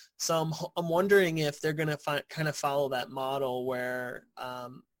cool. So I'm wondering if they're going to kind of follow that model where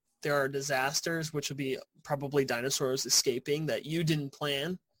there are disasters, which would be probably dinosaurs escaping that you didn't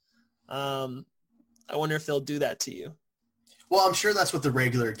plan. I wonder if they'll do that to you. Well, I'm sure that's what the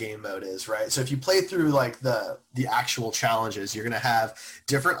regular game mode is, right? So if you play through like the actual challenges, you're going to have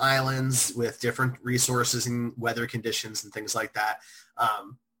different islands with different resources and weather conditions and things like that.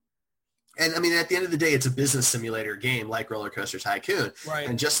 And I mean, at the end of the day, it's a business simulator game like Roller Coaster Tycoon. Right.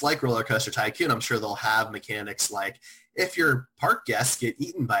 And just like Roller Coaster Tycoon, I'm sure they'll have mechanics like if your park guests get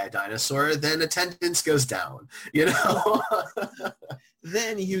eaten by a dinosaur, then attendance goes down, you know?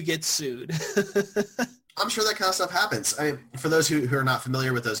 Then you get sued. I'm sure that kind of stuff happens. I mean, for those who are not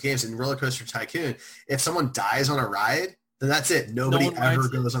familiar with those games, in Roller Coaster Tycoon, if someone dies on a ride, then that's it. Nobody ever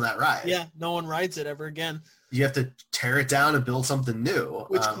goes on that ride. Yeah, no one rides it ever again. You have to tear it down and build something new.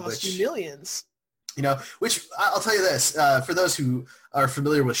 Which costs you millions. You know, which I'll tell you this, for those who are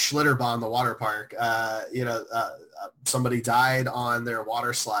familiar with Schlitterbahn, the water park, somebody died on their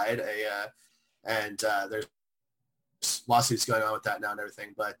water slide, and there's lawsuits going on with that now and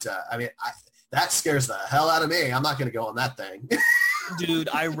everything. But, I mean, that scares the hell out of me. I'm not going to go on that thing. Dude,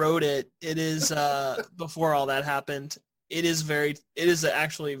 I rode it. It is, before all that happened, it is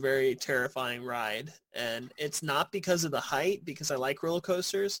actually a very terrifying ride. And it's not because of the height, because I like roller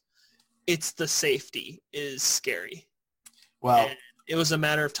coasters. It's the safety is scary. Well, and it was a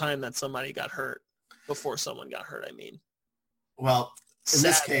matter of time that somebody got hurt before someone got hurt. I mean, well, in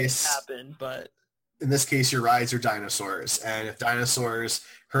this case, it happened, but in this case, your rides are dinosaurs, and if dinosaurs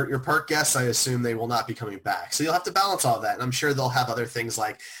hurt your park guests, I assume they will not be coming back. So you'll have to balance all that, and I'm sure they'll have other things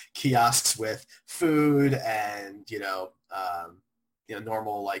like kiosks with food and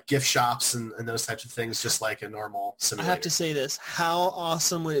normal like gift shops and those types of things, just like a normal simulator. I have to say this: how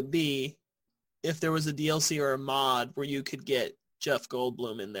awesome would it be if there was a DLC or a mod where you could get Jeff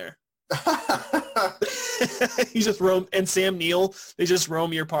Goldblum in there? You just roam, and Sam Neill, they just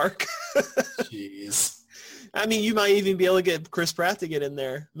roam your park. Jeez. I mean, you might even be able to get Chris Pratt to get in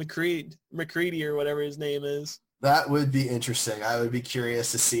there, McCready or whatever his name is. That would be interesting. I would be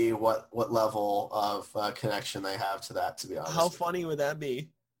curious to see what level of connection they have to that, to be honest. How funny would that be?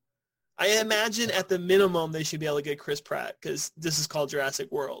 I imagine at the minimum they should be able to get Chris Pratt, because this is called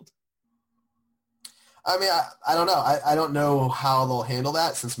Jurassic World. I mean, I don't know. I don't know how they'll handle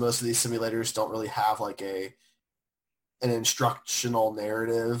that, since most of these simulators don't really have like an instructional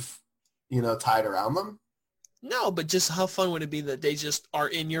narrative, tied around them. No, but just how fun would it be that they just are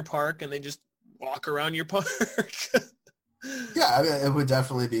in your park and they just walk around your park? Yeah, I mean, it would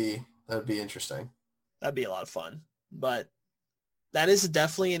definitely be, that would be interesting. That'd be a lot of fun. But that is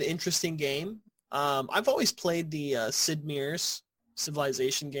definitely an interesting game. I've always played the Sid Meier's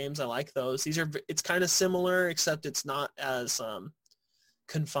Civilization games. I like those. It's kind of similar, except it's not as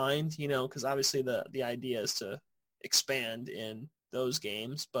confined, because obviously the idea is to expand in those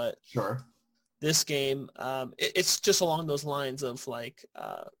games. But sure, this game, it's just along those lines of like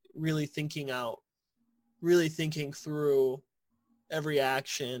really thinking through every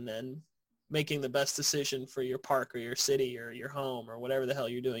action and making the best decision for your park or your city or your home or whatever the hell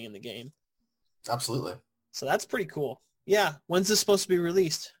you're doing in the game. Absolutely. So that's pretty cool. Yeah. When's this supposed to be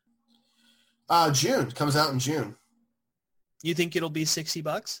released? June. Comes out in June. You think it'll be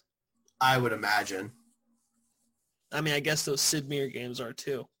 $60? I would imagine. I mean, I guess those Sid Meier games are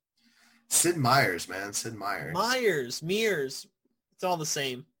too. Sid Meier's, man. Sid Meier's. Meier's. It's all the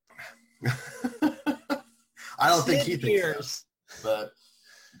same. I don't think he thinks so. But,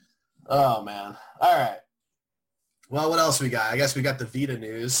 oh, man. All right. Well, what else we got? I guess we got the Vita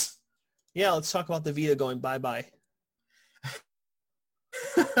news. Yeah, let's talk about the Vita going bye-bye.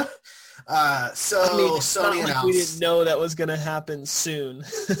 Sony announced, we didn't know that was going to happen soon.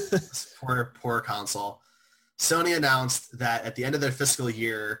 poor console. Sony announced that at the end of their fiscal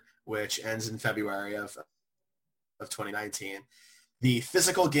year, which ends in February of 2019, the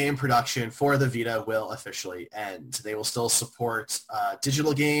physical game production for the Vita will officially end. They will still support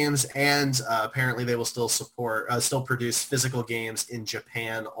digital games, and apparently they will still produce physical games in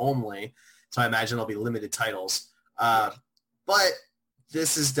Japan only. So I imagine there'll be limited titles. But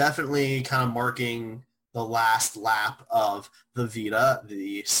this is definitely kind of marking the last lap of the Vita,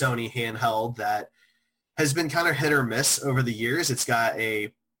 the Sony handheld that has been kind of hit or miss over the years. It's got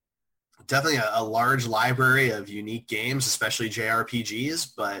definitely a large library of unique games, especially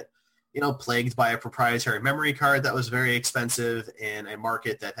JRPGs, but, plagued by a proprietary memory card that was very expensive in a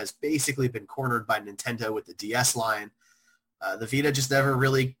market that has basically been cornered by Nintendo with the DS line. The Vita just never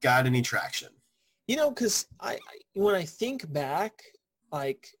really got any traction. Because when I think back,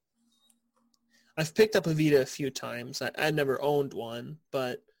 like, I've picked up a Vita a few times. I never owned one,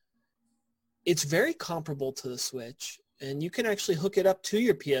 but it's very comparable to the Switch. And you can actually hook it up to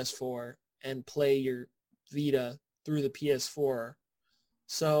your PS4 and play your Vita through the PS4.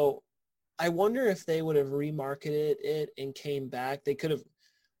 So I wonder if they would have remarketed it and came back.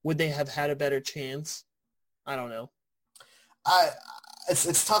 Would they have had a better chance? I don't know.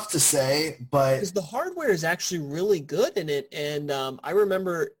 It's tough to say, but because the hardware is actually really good in it, and I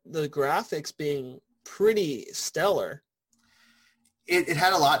remember the graphics being pretty stellar. It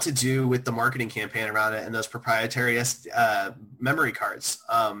had a lot to do with the marketing campaign around it and those proprietary memory cards.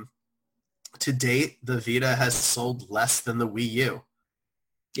 To date, the Vita has sold less than the Wii U.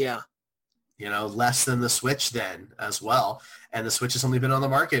 Yeah. Less than the Switch then as well. And the Switch has only been on the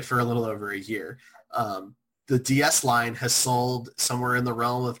market for a little over a year. The DS line has sold somewhere in the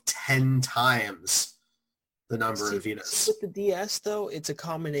realm of 10 times the number of Vitas. With the DS, though, it's a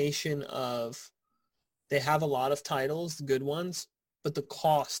combination of they have a lot of titles, good ones, but the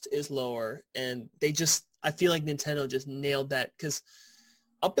cost is lower. And I feel like Nintendo just nailed that, because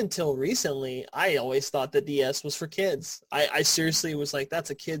up until recently, I always thought the DS was for kids. I seriously was like, that's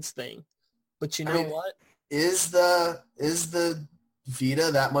a kid's thing. But what? Is the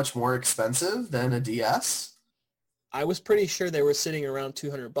Vita that much more expensive than a DS? I was pretty sure they were sitting around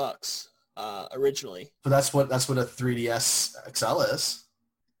 $200 originally. But that's what a 3DS XL is.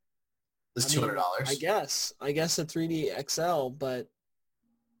 It's $200. I guess a 3D XL, but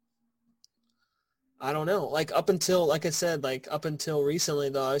I don't know. Like up until recently,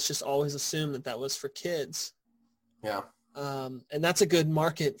 though, I was just always assumed that was for kids. Yeah. And that's a good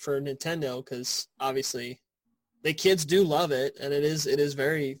market for Nintendo, because obviously the kids do love it, and it is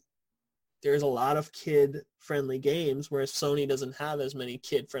very. There's a lot of kid-friendly games, whereas Sony doesn't have as many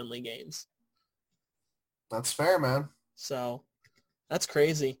kid-friendly games. That's fair, man. So that's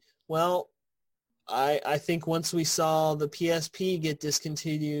crazy. Well, I think once we saw the PSP get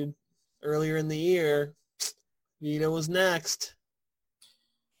discontinued earlier in the year, Vita was next.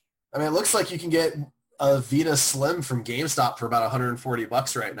 I mean, it looks like you can get a Vita Slim from GameStop for about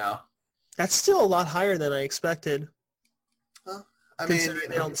 $140 right now. That's still a lot higher than I expected. Well, considering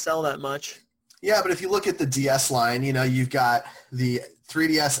they don't sell that much. Yeah, but if you look at the DS line, you've got the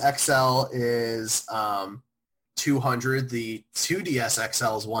 3DS XL is $200, the 2DS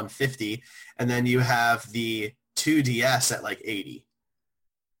XL is $150, and then you have the 2DS at like $80.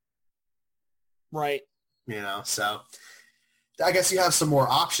 Right. So I guess you have some more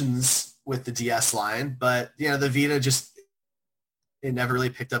options with the DS line, but the Vita it never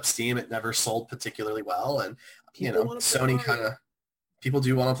really picked up steam. It never sold particularly well, and Sony kind of. People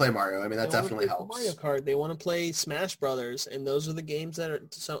do want to play Mario. I mean, that definitely helps. Mario Kart. They want to play Smash Brothers, and those are the games that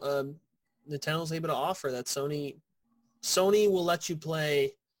Nintendo's able to offer. That Sony will let you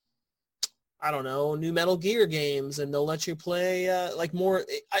play. I don't know, new Metal Gear games, and they'll let you play like more.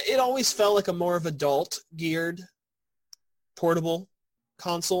 It always felt like a more of adult geared portable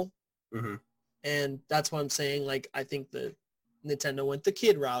console, and that's what I'm saying. Like, I think the Nintendo went the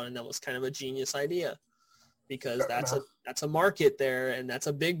kid route, and that was kind of a genius idea. Because that's a market there, and that's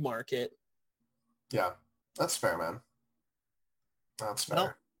a big market. Yeah, that's fair, man. That's fair.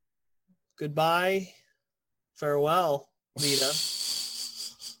 Well, goodbye. Farewell, Vita.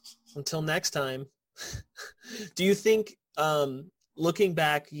 Until next time. Do you think, looking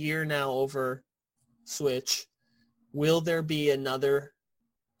back year now over Switch, will there be another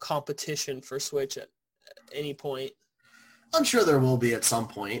competition for Switch at any point? I'm sure there will be at some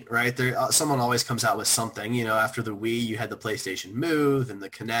point, right? Someone always comes out with something. After the Wii, you had the PlayStation Move and the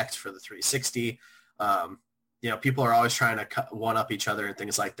Kinect for the 360. People are always trying to one-up each other and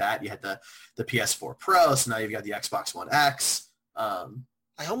things like that. You had the PS4 Pro, so now you've got the Xbox One X. I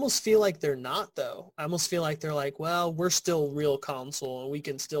almost feel like they're not, though. I almost feel like they're like, well, we're still real console, and we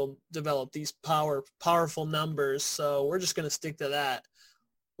can still develop these powerful numbers, so we're just going to stick to that.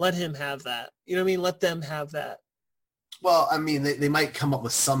 Let him have that. You know what I mean? Let them have that. Well, I mean, they might come up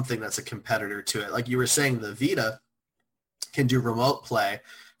with something that's a competitor to it. Like you were saying, the Vita can do remote play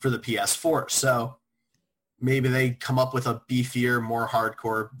for the PS4. So maybe they come up with a beefier, more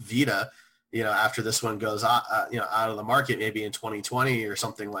hardcore Vita, after this one goes out of the market, maybe in 2020 or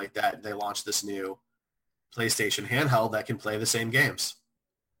something like that. They launch this new PlayStation handheld that can play the same games.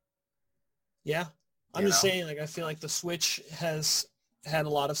 Yeah. I'm just saying, like, I feel like the Switch has had a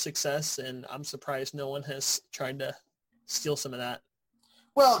lot of success, and I'm surprised no one has tried to steal some of that.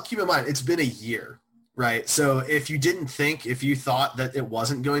 Well, keep in mind, it's been a year, right? So if you thought that it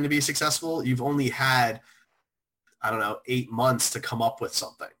wasn't going to be successful, you've only had, 8 months to come up with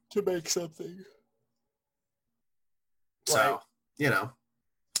something. To make something. So,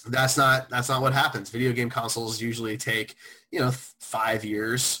 that's not what happens. Video game consoles usually take, 5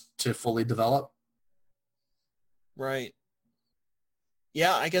 years to fully develop. Right.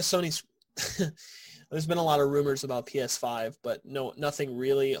 Yeah, I guess Sony's there's been a lot of rumors about PS5, but nothing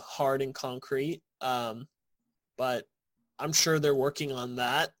really hard and concrete. But I'm sure they're working on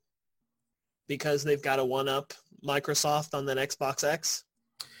that because they've got to one-up Microsoft on the Xbox X.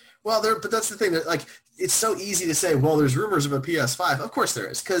 Well, but that's the thing. That, like, it's so easy to say, well, there's rumors of a PS5. Of course there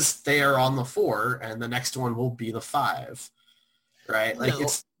is, because they are on the 4, and the next one will be the 5, right? Like,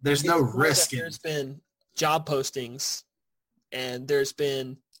 there's no risk. There's been job postings, and there's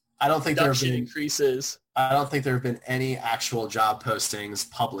been I don't think there have been increases. I don't think there have been any actual job postings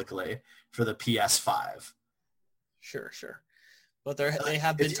publicly for the PS5. Sure. But they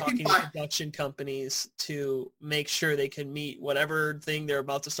have been talking to production companies to make sure they can meet whatever thing they're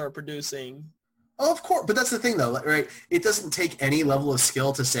about to start producing. Oh, of course. But that's the thing, though, right? It doesn't take any level of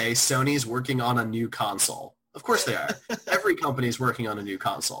skill to say Sony's working on a new console. Of course they are. Every company's working on a new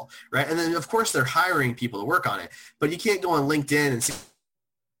console, right? And then, of course, they're hiring people to work on it. But you can't go on LinkedIn and see,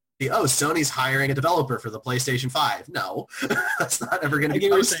 oh, Sony's hiring a developer for the PlayStation 5. No, that's not ever going to be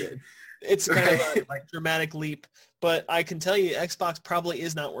posted. It's kind of a dramatic leap. But I can tell you, Xbox probably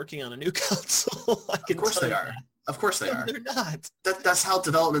is not working on a new console. Of course they are. Of course they are. They're not. That's how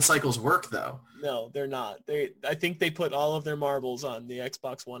development cycles work, though. No, they're not. I think they put all of their marbles on the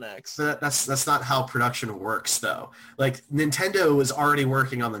Xbox One X. But that's not how production works, though. Like, Nintendo is already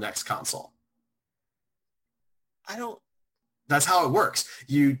working on the next console. That's how it works.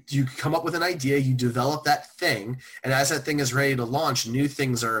 You come up with an idea, you develop that thing, and as that thing is ready to launch, new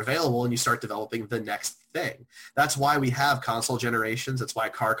things are available, and you start developing the next thing. That's why we have console generations. That's why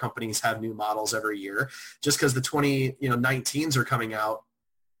car companies have new models every year. Just because the 2019s are coming out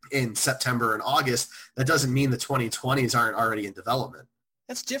in September and August, that doesn't mean the 2020s aren't already in development.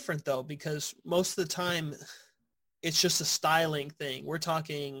 That's different, though, because most of the time it's just a styling thing. We're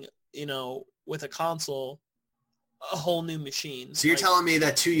talking, with a console, a whole new machine. So you're telling me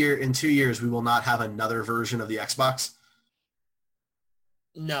that in 2 years we will not have another version of the Xbox?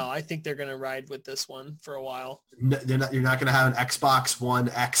 No, I think they're going to ride with this one for a while. No, you're not going to have an Xbox One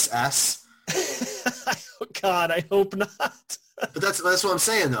XS? Oh, God, I hope not. But that's what I'm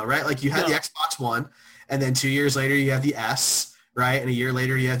saying, though, right? Like, you had the Xbox One, and then 2 years later you have the S, right? And a year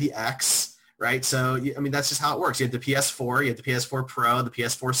later you have the X, right? So, that's just how it works. You had the PS4, you had the PS4 Pro, the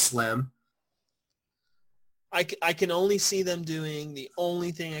PS4 Slim. I can only see them doing, the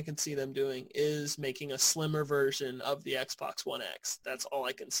only thing I can see them doing is making a slimmer version of the Xbox One X. That's all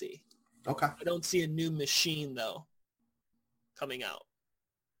I can see. Okay. I don't see a new machine, though, coming out.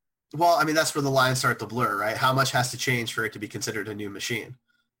 Well, that's where the lines start to blur, right? How much has to change for it to be considered a new machine?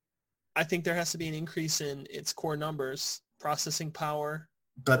 I think there has to be an increase in its core numbers, processing power.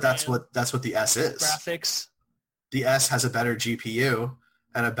 But that's what the S is. Graphics. The S has a better GPU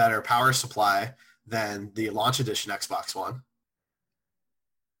and a better power supply than the launch edition Xbox One.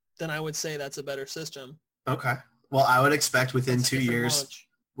 Then I would say that's a better system. Okay. Well, I would expect within 2 years. Launch.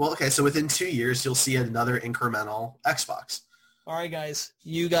 Well, okay, so within 2 years you'll see another incremental Xbox. All right, guys,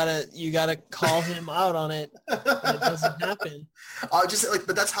 you gotta call him out on it. It doesn't happen.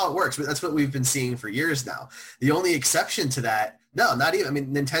 But that's how it works. That's what we've been seeing for years now. The only exception to that, no, not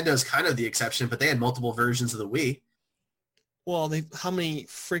even. Nintendo's kind of the exception, but they had multiple versions of the Wii. Well, how many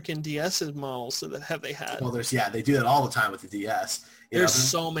freaking DS models have they had? Well, they do that all the time with the DS. There's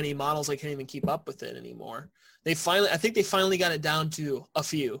so many models I can't even keep up with it anymore. I think they finally got it down to a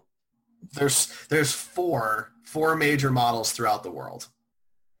few. There's four major models throughout the world,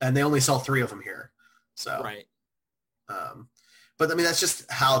 and they only sell 3 of them here. So right. But that's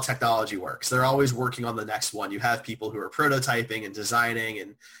just how technology works. They're always working on the next one. You have people who are prototyping and designing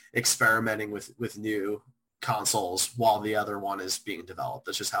and experimenting with new consoles while the other one is being developed.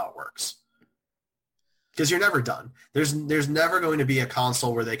 That's just how it works. Because you're never done. There's never going to be a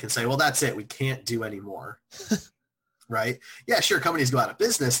console where they can say, well, that's it. We can't do any more. right? Yeah, sure, companies go out of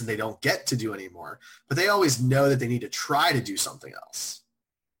business and they don't get to do anymore, but they always know that they need to try to do something else.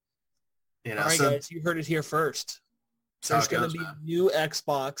 You know, all right, so guys, you heard it here first. so There's it going goes, to be man. a new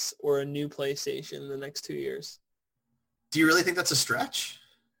Xbox or a new PlayStation in the next 2 years. Do you really think that's a stretch?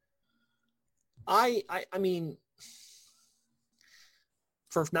 I mean,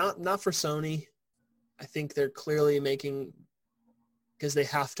 for not for Sony, I think they're clearly making, because they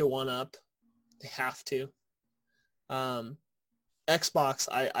have to one up. They have to. Xbox,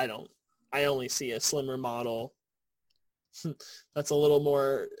 I don't. I only see a slimmer model. That's a little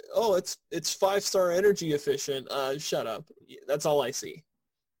more, oh, it's 5-star energy efficient. Shut up. That's all I see.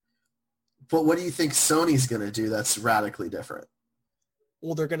 But what do you think Sony's going to do that's radically different?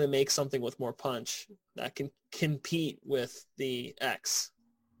 Well, they're going to make something with more punch that can compete with the X.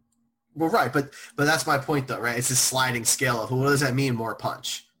 Well, right, but that's my point, though, right? It's a sliding scale of, well, what does that mean, more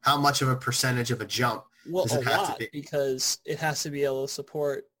punch? How much of a percentage of a jump Well, does a it have lot, to be? because it has to be able to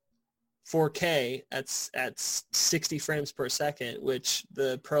support 4K at 60 frames per second, which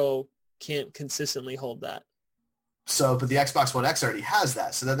the Pro can't consistently hold that. So, but the Xbox One X already has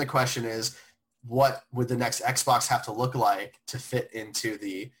that. So then the question is, what would the next Xbox have to look like to fit into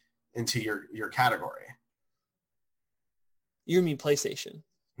your category? You mean PlayStation?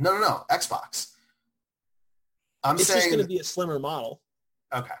 No, Xbox. It's just going to be a slimmer model.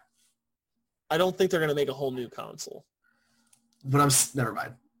 Okay, I don't think they're going to make a whole new console. but never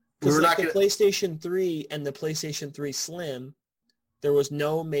mind. Because We're like not the gonna, PlayStation 3 and the PlayStation 3 Slim, there was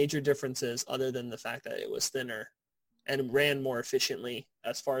no major differences other than the fact that it was thinner and ran more efficiently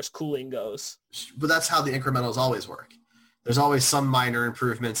as far as cooling goes. but that's how the incrementals always work. There's always some minor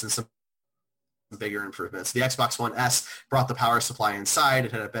improvements and some bigger improvements. The Xbox One S brought the power supply inside.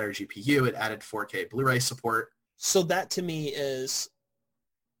 It had a better GPU. It added 4K Blu-ray support. So that to me is,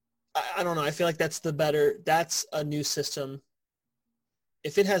 I don't know. I feel like that's a new system.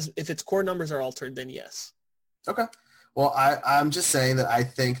 If its core numbers are altered, then yes. Okay. Well, I'm just saying that I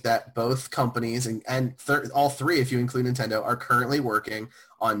think that both companies and all three, if you include Nintendo, are currently working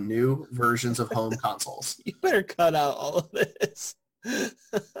on new versions of home consoles. You better cut out all of this. I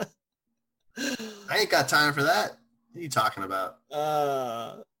ain't got time for that. What are you talking about?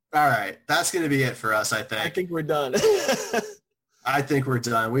 All right. That's going to be it for us, I think. I think we're done. I think we're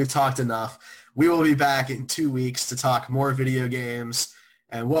done. We've talked enough. We will be back in 2 weeks to talk more video games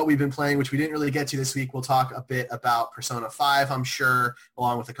and what we've been playing, which we didn't really get to this week. We'll talk a bit about Persona 5, I'm sure,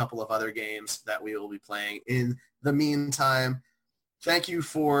 along with a couple of other games that we will be playing in the meantime. Thank you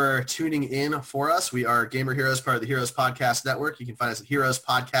for tuning in for us. We are Gamer Heroes, part of the Heroes Podcast Network. You can find us at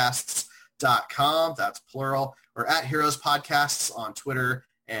heroespodcasts.com. That's plural. Or at Heroes Podcasts on Twitter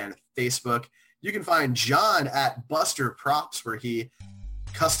and Facebook. You can find John at Buster Props, where he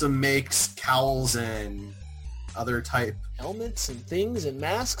custom makes cowls and other type helmets and things and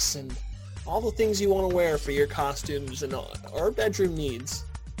masks and all the things you want to wear for your costumes and our bedroom needs.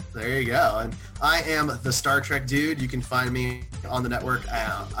 There you go. And I am the Star Trek Dude. You can find me on the network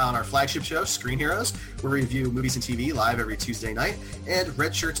on our flagship show, Screen Heroes, where we review movies and TV live every Tuesday night, and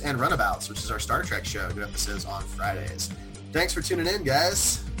Red Shirts and Runabouts, which is our Star Trek show, new episodes on Fridays. Thanks for tuning in,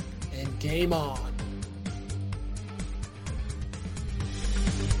 guys. And game on.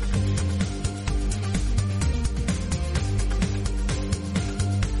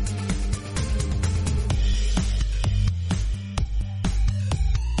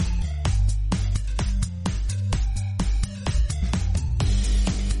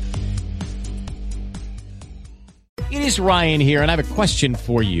 It is Ryan here, and I have a question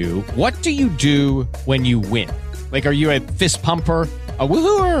for you. What do you do when you win? Like, are you a fist pumper, a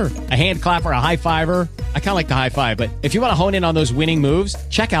woohooer, a hand clapper, a high fiver? I kind of like the high five, but if you want to hone in on those winning moves,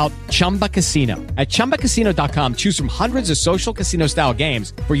 check out Chumba Casino. At ChumbaCasino.com, choose from hundreds of social casino-style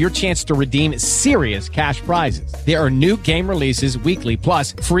games for your chance to redeem serious cash prizes. There are new game releases weekly,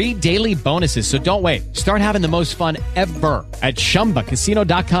 plus free daily bonuses, so don't wait. Start having the most fun ever at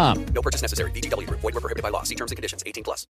ChumbaCasino.com. No purchase necessary. VGW Group. Void where prohibited by law. See terms and conditions. 18+.